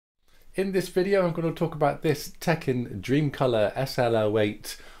In this video I'm going to talk about this Teckin Dreamcolor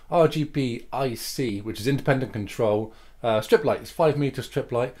SL08 RGBIC, which is independent control strip light. It's 5 meter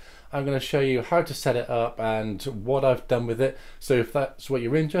strip light. I'm going to show you how to set it up and what I've done with it. So if that's what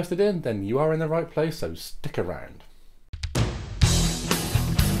you're interested in, then you are in the right place, so stick around.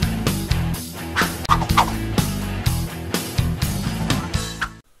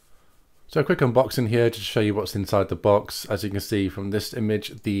 So a quick unboxing here to show you what's inside the box. As you can see from this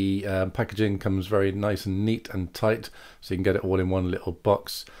image, the packaging comes very nice and neat and tight, so you can get it all in one little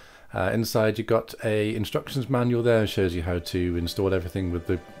box. Inside you've got a instructions manual there, shows you how to install everything with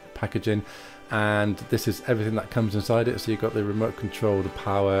the packaging, and this is everything that comes inside it. So you've got the remote control, the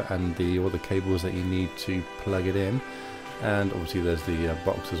power, and all the cables that you need to plug it in, and obviously there's the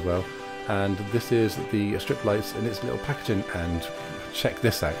box as well. And this is the strip lights in its little packaging, and check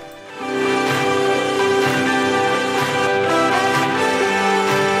this out.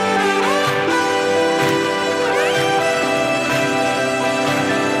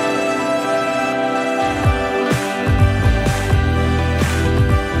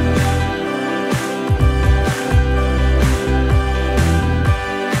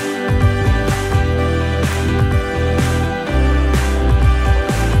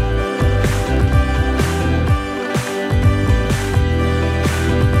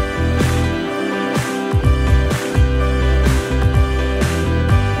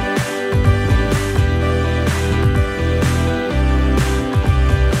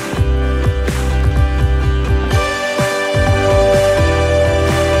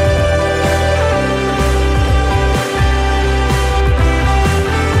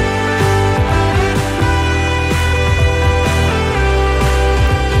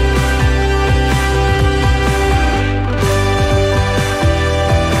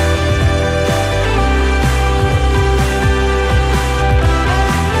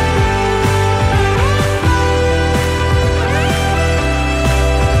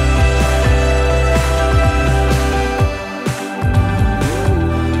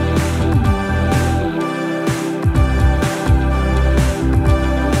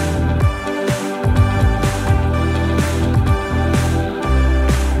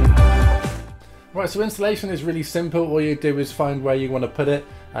 Right, so installation is really simple. All you do is find where you want to put it,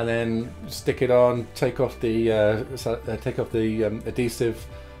 and then stick it on. Take off the adhesive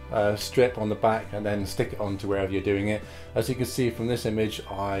strip on the back, and then stick it on to wherever you're doing it. As you can see from this image,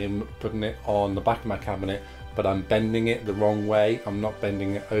 I'm putting it on the back of my cabinet, but I'm bending it the wrong way. I'm not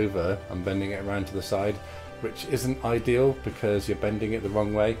bending it over, I'm bending it around to the side, which isn't ideal because you're bending it the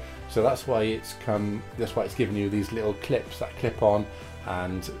wrong way. So that's why it's giving you these little clips that clip on,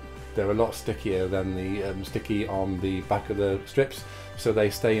 and they're a lot stickier than the sticky on the back of the strips, so they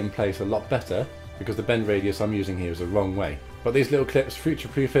stay in place a lot better because the bend radius I'm using here is the wrong way. But these little clips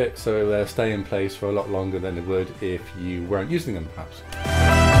future-proof it, so they'll stay in place for a lot longer than they would if you weren't using them, perhaps.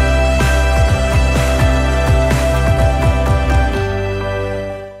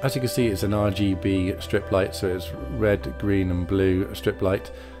 As you can see, it's an RGB strip light, so it's red, green and blue strip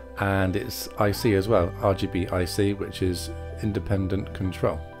light, and it's IC as well, RGBIC, which is independent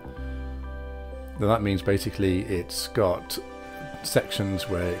control. Now that means basically it's got sections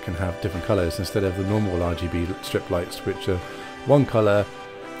where it can have different colours instead of the normal RGB strip lights, which are one colour.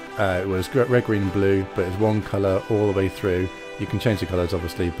 It was red, green, blue, but it's one colour all the way through. You can change the colours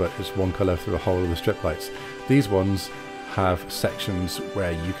obviously, but it's one colour through the whole of the strip lights. These ones have sections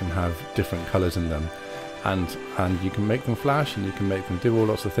where you can have different colours in them, and you can make them flash, and you can make them do all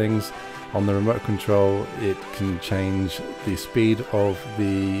lots of things. On the remote control, it can change the speed of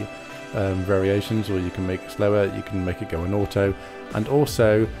the variations, or you can make it slower, you can make it go in auto, and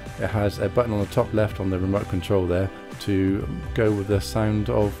also it has a button on the top left on the remote control there to go with the sound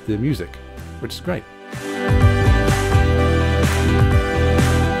of the music, which is great.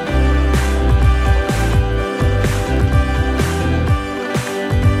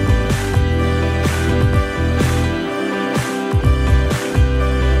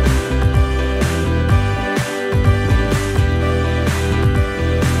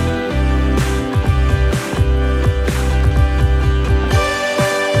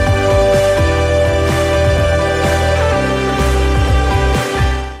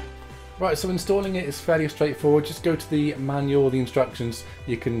 Right, so installing it is fairly straightforward. Just go to the manual, the instructions.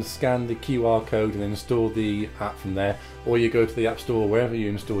 You can scan the QR code and install the app from there, or you go to the App Store, wherever you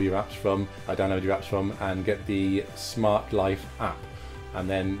install your apps from, download your apps from, and get the Smart Life app. And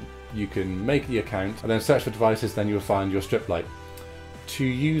then you can make the account and then search for devices, then you'll find your strip light. To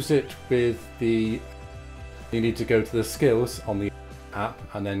use it with you need to go to the skills on the app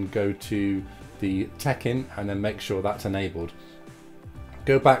and then go to the Teckin and then make sure that's enabled.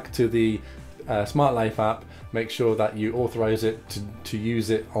 Go back to the Smart Life app, make sure that you authorize it to use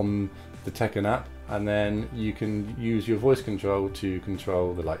it on the Teckin app, and then you can use your voice control to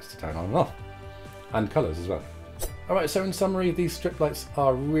control the lights to turn on and off, and colours as well. Alright, so in summary, these strip lights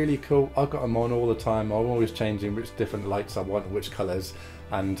are really cool. I've got them on all the time. I'm always changing which different lights I want and which colours,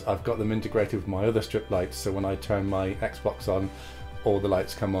 and I've got them integrated with my other strip lights, so when I turn my Xbox on, all the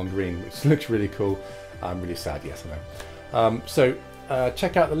lights come on green, which looks really cool. I'm really sad, yes I know.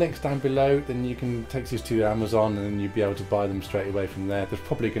 Check out the links down below, then you can take these to Amazon and you'll be able to buy them straight away from there. There's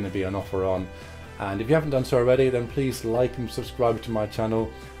probably going to be an offer on, and if you haven't done so already, then please like and subscribe to my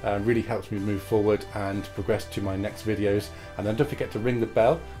channel. It really helps me move forward and progress to my next videos, and then don't forget to ring the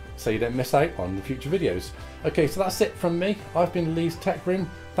bell so you don't miss out on the future videos. Okay, so that's it from me. I've been Lee's Tech Room.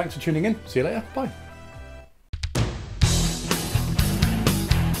 Thanks for tuning in. See you later. Bye.